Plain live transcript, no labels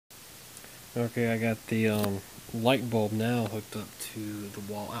Okay, I got the light bulb now hooked up to the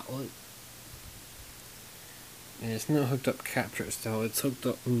wall outlet. And it's not hooked up Captret style, it's hooked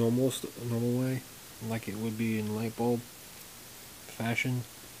up normal way, like it would be in light bulb fashion.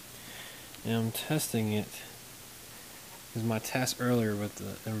 And I'm testing it because my test earlier with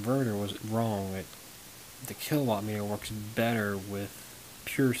the inverter was wrong. The kilowatt meter works better with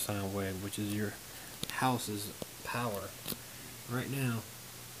pure sine wave, which is your house's power. Right now,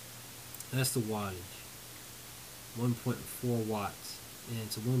 that's the wattage, 1.4 watts, and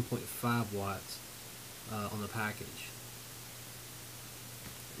it's a 1.5 watts on the package.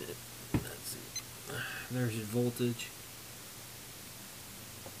 Let's see. There's your voltage.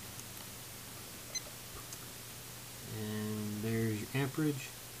 And there's your amperage.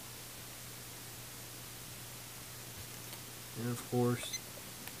 And of course,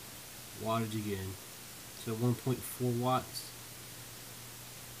 wattage again. So 1.4 watts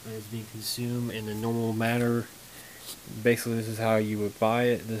is being consumed in the normal manner. Basically, this is how you would buy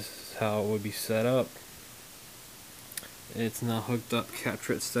it. This is how it would be set up. It's not hooked up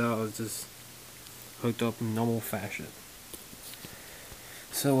Captret style. It's just hooked up in normal fashion.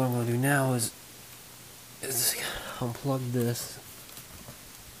 So what I'm going to do now is unplug this,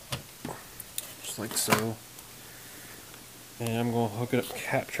 just like so. And I'm going to hook it up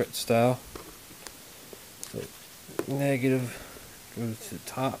Captret style. So negative goes to the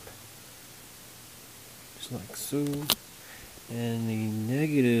top, just like so. And the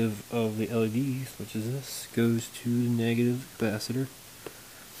negative of the LEDs, which is this, goes to the negative capacitor,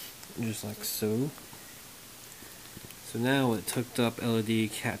 just like so. So now it's hooked up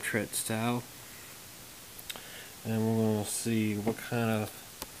LED Captret style. And we're going to see what kind of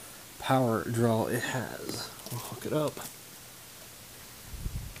power draw it has. We'll hook it up.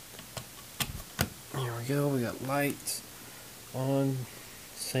 Here we go, we got lights on,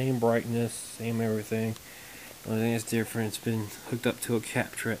 same brightness, same everything. The only thing that's different, it's been hooked up to a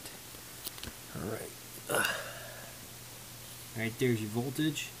Captret. Alright. Right there's your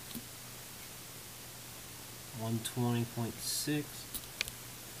voltage. 120.6.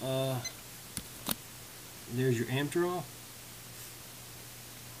 There's your amp draw.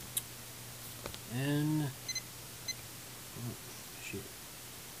 And shoot.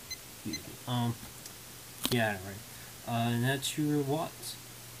 Yeah, right. And that's your watts.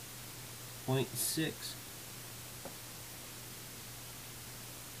 0.6.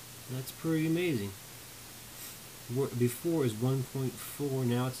 That's pretty amazing. Before is 1.4,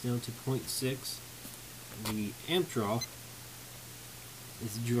 now it's down to 0.6. The amp draw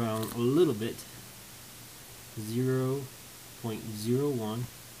is drawn a little bit, 0.01. And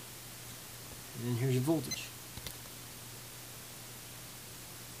then here's your voltage.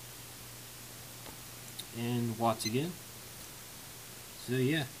 And watts again. So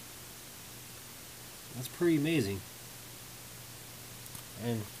yeah, that's pretty amazing.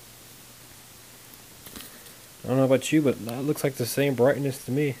 And I don't know about you, but that looks like the same brightness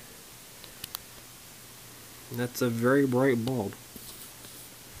to me. That's a very bright bulb.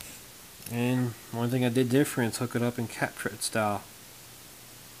 And one thing I did different is hook it up in Captret style.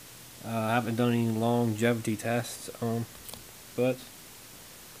 I haven't done any longevity tests, but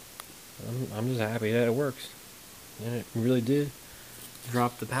I'm just happy that it works. And it really did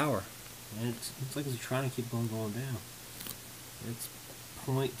drop the power. And it looks like it's trying to keep on going down. It's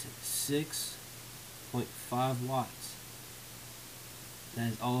 0.6, 0.5 watts.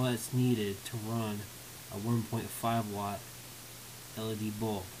 That is all that's needed to run a 1.5 watt LED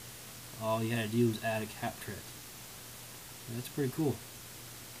bulb. All you had to do was add a Captret. That's pretty cool.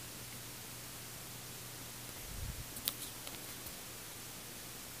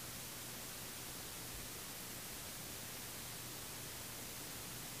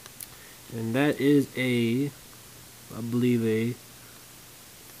 And that is I believe a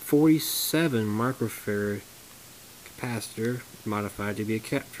 47 microfarad capacitor modified to be a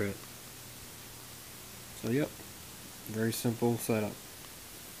Captret. So yep, very simple setup.